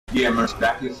Yeah, Mercy,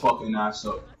 back your fucking ass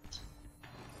up.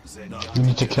 We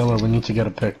need to kill her, we need to get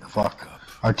a pick. Fuck.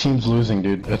 Our team's losing,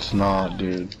 dude. It's not,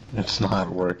 dude. It's not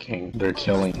working. They're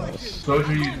killing us.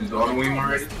 Soldier uses auto aim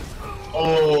already.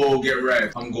 Oh, get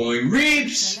wrecked. I'm going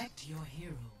Reaps!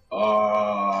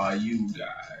 You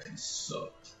guys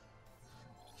suck.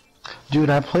 Dude,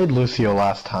 I played Lucio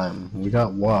last time. We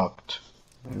got whopped.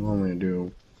 What do you want me to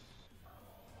do?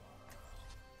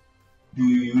 Do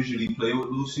you usually play with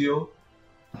Lucio?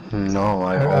 No,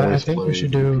 I always think play we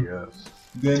should do DPS.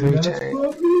 Then that's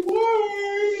probably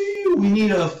why we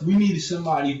need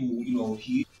somebody who, you know,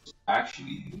 heals.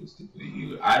 Actually heals to play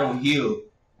healer. I don't heal.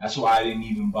 That's why I didn't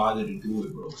even bother to do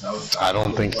it, bro. I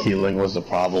don't think healing was the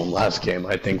problem last game.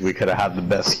 I think we could have had the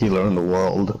best healer in the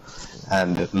world,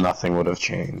 and nothing would have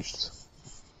changed.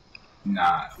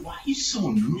 Nah, why are you so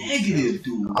negative,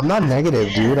 dude? I'm not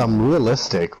negative, dude. I'm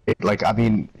realistic. Like, I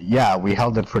mean, yeah, we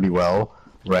held it pretty well,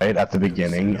 right, at the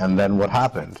beginning, and then what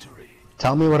happened?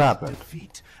 Tell me what happened.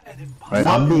 Right,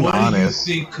 I'm being honest. What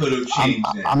do you think could have changed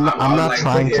then? I'm not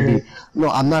trying to be. No,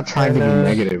 I'm not trying to be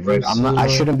negative, right? I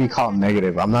shouldn't be called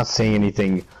negative. I'm not saying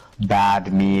anything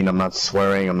bad, mean. I'm not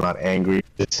swearing. I'm not angry.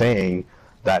 I'm just saying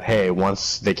that, hey,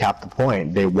 once they capped the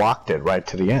point, they walked it right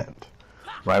to the end,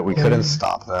 right? We couldn't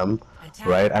stop them,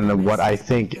 right? And then what I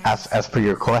think, as per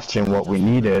your question, what we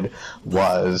needed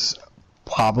was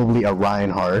probably a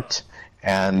Reinhardt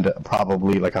and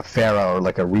probably like a Pharah or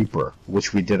like a Reaper,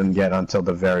 which we didn't get until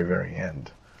the very, very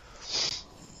end.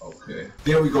 Okay.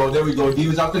 There we go, there we go.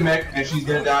 D.Va's out the mech and she's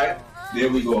gonna die. There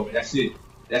we go. That's it.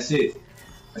 That's it.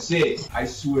 That's it. I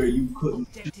swear you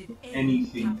couldn't do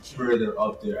anything further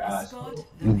up their ass, bro.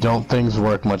 Don't things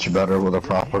work much better with a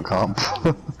proper comp?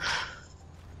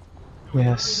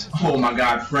 Yes. Oh my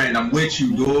god, friend, I'm with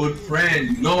you, dude.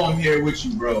 Friend, you know I'm here with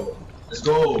you, bro. Let's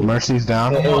go. Mercy's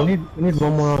down. Hey, we need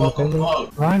one more on the thing.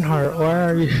 Reinhardt, where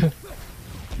are you?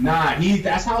 Nah,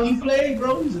 that's how he played,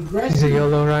 bro. He's aggressive. He's a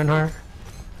YOLO Reinhardt.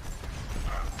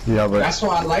 Yeah, but that's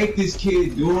why I like this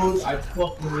kid, dude. I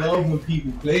fucking love when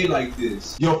people play like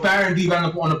this. Yo, Pharah and D.Va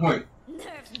on the point.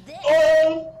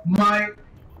 Oh my!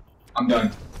 I'm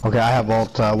done. Okay, I have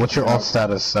ult. What's your ult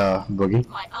status, Boogie?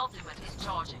 My ultimate is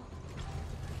charging.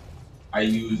 I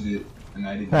use it, and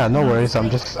I didn't. Yeah, no worries. I'm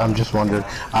just wondering.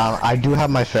 I do have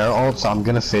my Pharah ult, so I'm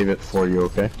gonna save it for you.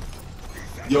 Okay?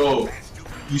 Yo,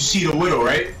 you see the Widow,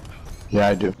 right? Yeah,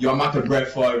 I do. Yo, I'm about to Brett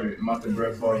Favre it. I'm about to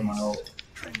Brett Favre my ult.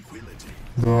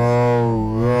 Bro,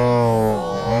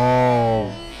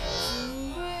 oh.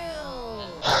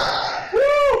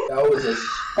 That was a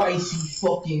spicy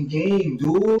fucking game,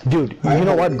 dude. Dude, you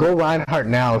know what? Go Reinhardt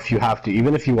now if you have to.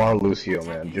 Even if you are Lucio,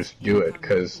 man, just do it,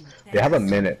 cause they have a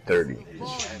minute 30.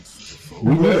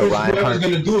 We need a Reinhardt. Whoever's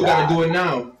gonna do it, gotta do it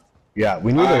now. Yeah,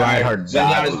 we need a Reinhardt.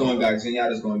 Zenyatta's going back.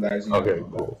 Zenyatta's going back. Okay,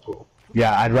 cool.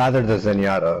 Yeah, I'd rather the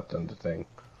Zenyatta than the thing.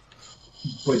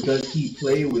 But does he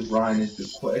play with Ryan is the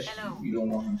question. We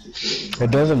don't want him to play. It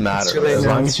doesn't matter. As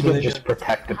long as you can just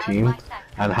protect the team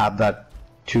and have that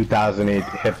 2008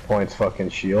 hit points fucking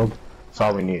shield, that's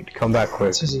all we need. Come back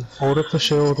quick. Hold up the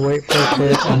shield, wait for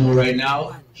it. Right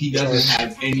now, he doesn't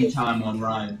have any time on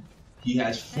Ryan. He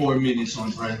has 4 minutes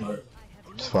on Reinhardt.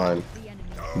 It's fine.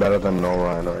 Better than no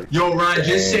Reinhardt. Yo, Ryan,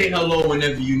 just say hello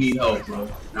whenever you need help, bro.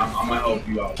 I might help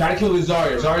you out. Try to kill the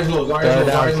Zarya. Zarya's low. Zarya's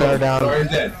low. Zarya's low. Zarya's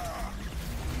dead.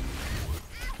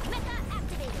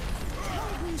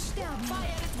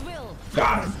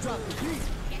 Got him.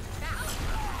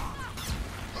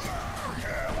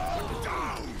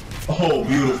 Oh,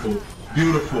 beautiful.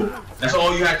 Beautiful. That's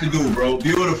all you have to do, bro.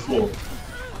 Beautiful.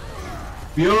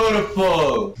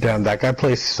 Beautiful. Damn, that guy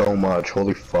plays so much.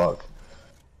 Holy fuck.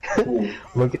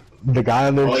 Look, the guy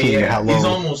on their team. Yeah. Hello. He's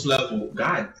almost level.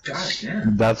 God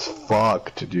damn. That's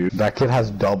fucked, dude. That kid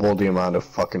has double the amount of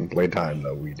fucking playtime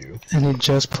that we do. And he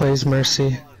just plays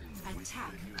Mercy.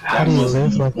 How do you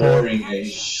live like boring that?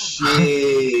 As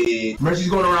shit. Mercy's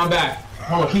going around back.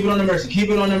 Hold on, keep it on the Mercy. Keep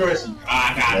it on the Mercy.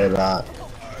 Ah, I got it.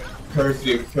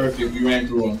 Perfect, perfect. We ran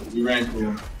through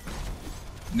him.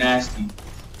 Nasty.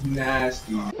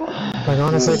 Like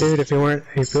honestly, dude, if you weren't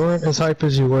as hype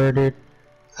as you were, dude,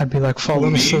 I'd be like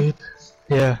falling asleep.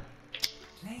 Yeah.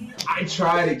 I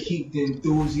try to keep the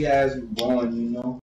enthusiasm going, you know.